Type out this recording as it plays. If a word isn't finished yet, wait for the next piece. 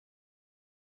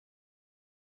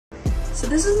So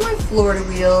this is my Florida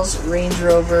wheels, Range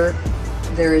Rover.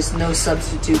 There is no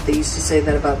substitute. They used to say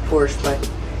that about Porsche, but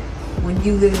when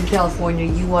you live in California,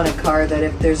 you want a car that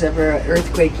if there's ever an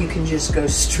earthquake, you can just go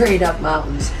straight up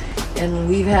mountains. And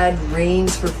we've had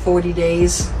rains for 40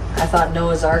 days. I thought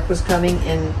Noah's Ark was coming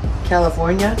in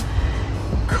California.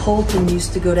 Colton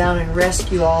used to go down and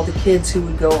rescue all the kids who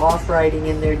would go off-riding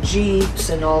in their Jeeps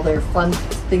and all their fun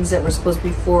things that were supposed to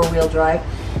be four-wheel drive.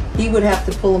 He would have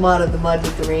to pull them out of the mud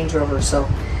with the Range Rover. So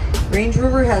Range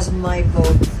Rover has my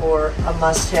vote for a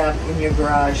must-have in your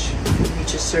garage if you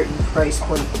reach a certain price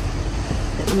point.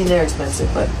 I mean, they're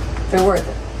expensive, but they're worth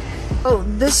it. Oh,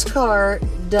 this car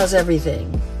does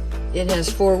everything. It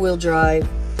has four-wheel drive,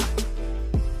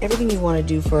 everything you want to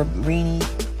do for a rainy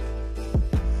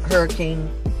hurricane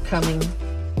coming.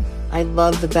 I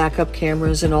love the backup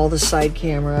cameras and all the side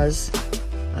cameras.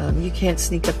 You can't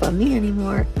sneak up on me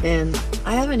anymore, and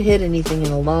I haven't hit anything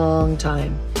in a long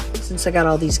time since I got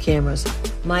all these cameras.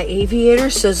 My aviator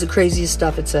says the craziest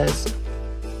stuff. It says,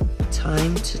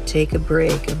 time to take a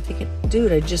break. I'm thinking,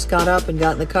 dude, I just got up and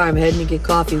got in the car. I'm heading to get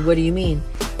coffee. What do you mean?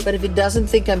 But if it doesn't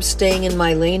think I'm staying in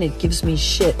my lane, it gives me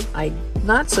shit. I'm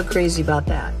not so crazy about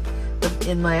that. But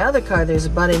in my other car, there's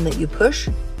a button that you push,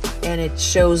 and it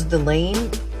shows the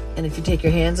lane. And if you take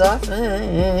your hands off,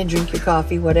 drink your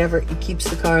coffee, whatever, it keeps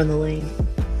the car in the lane.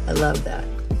 I love that.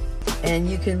 And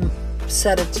you can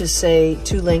set it to say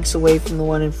 2 lengths away from the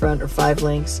one in front or 5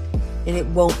 lengths, and it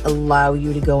won't allow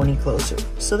you to go any closer.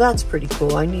 So that's pretty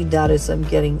cool. I need that as I'm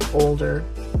getting older.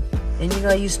 And you know,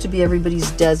 I used to be everybody's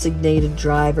designated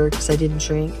driver because I didn't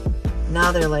drink.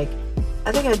 Now they're like,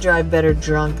 I think I drive better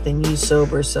drunk than you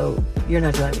sober, so you're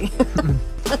not driving.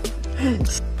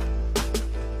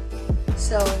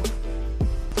 So,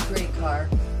 great car.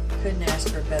 Couldn't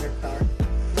ask for a better car.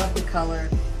 Love the color.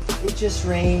 It just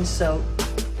rained, so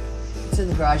it's in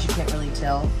the garage. You can't really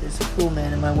tell. There's a cool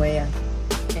man in my way. I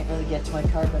can't really get to my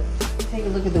car, but take a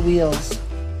look at the wheels.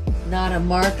 Not a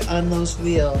mark on those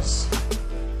wheels.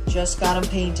 Just got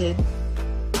them painted.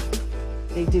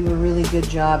 They do a really good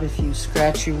job if you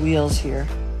scratch your wheels here.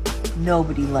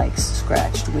 Nobody likes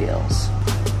scratched wheels.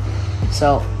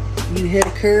 So, you hit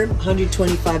a curb,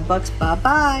 125 bucks,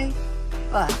 bye-bye.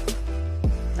 But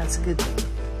that's a good thing.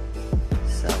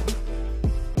 So,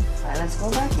 all right, let's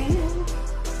go back in.